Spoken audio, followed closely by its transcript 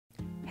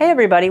Hey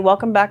everybody,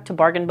 welcome back to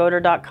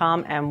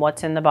bargainboater.com and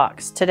what's in the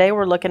box. Today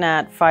we're looking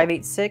at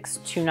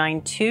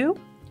 586292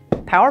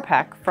 Power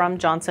Pack from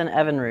Johnson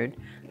Evinrude.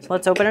 So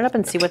let's open it up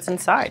and see what's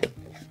inside.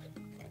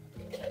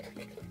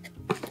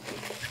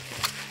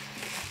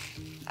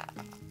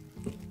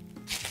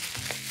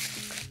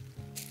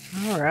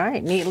 All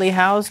right, neatly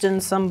housed in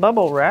some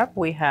bubble wrap,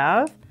 we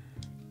have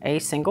a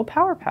single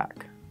power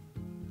pack.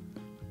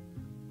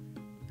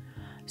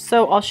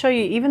 So I'll show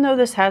you, even though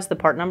this has the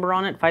part number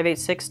on it,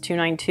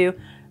 586292,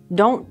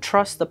 don't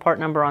trust the part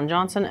number on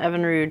Johnson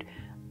Evinrude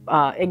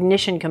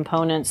ignition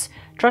components.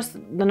 Trust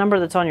the number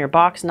that's on your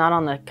box, not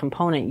on the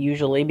component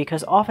usually,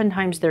 because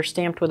oftentimes they're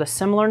stamped with a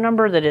similar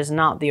number that is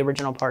not the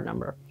original part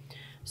number.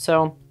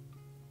 So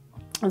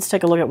let's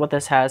take a look at what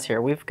this has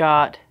here. We've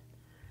got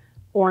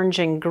orange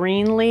and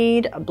green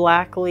lead, a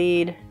black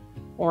lead,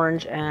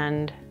 orange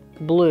and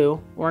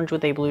blue, orange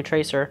with a blue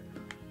tracer,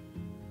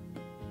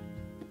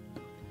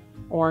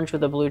 orange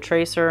with a blue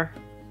tracer,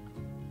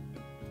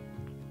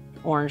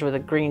 orange with a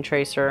green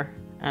tracer,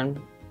 and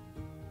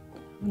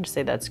I'm going to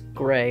say that's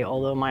gray,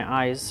 although my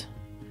eyes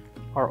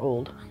are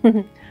old.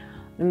 And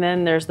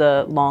then there's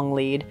the long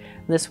lead.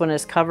 This one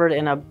is covered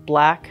in a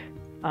black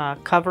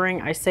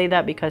covering. I say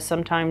that because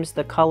sometimes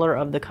the color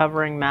of the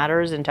covering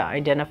matters into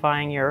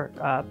identifying your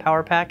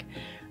power pack.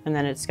 And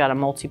then it's got a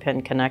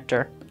multi-pin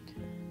connector.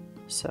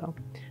 So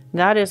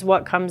that is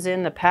what comes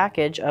in the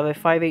package of a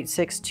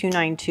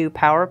 586292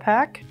 Power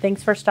Pack.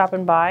 Thanks for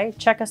stopping by.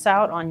 Check us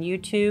out on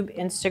YouTube,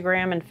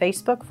 Instagram, and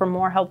Facebook for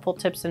more helpful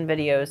tips and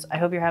videos. I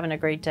hope you're having a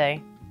great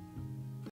day.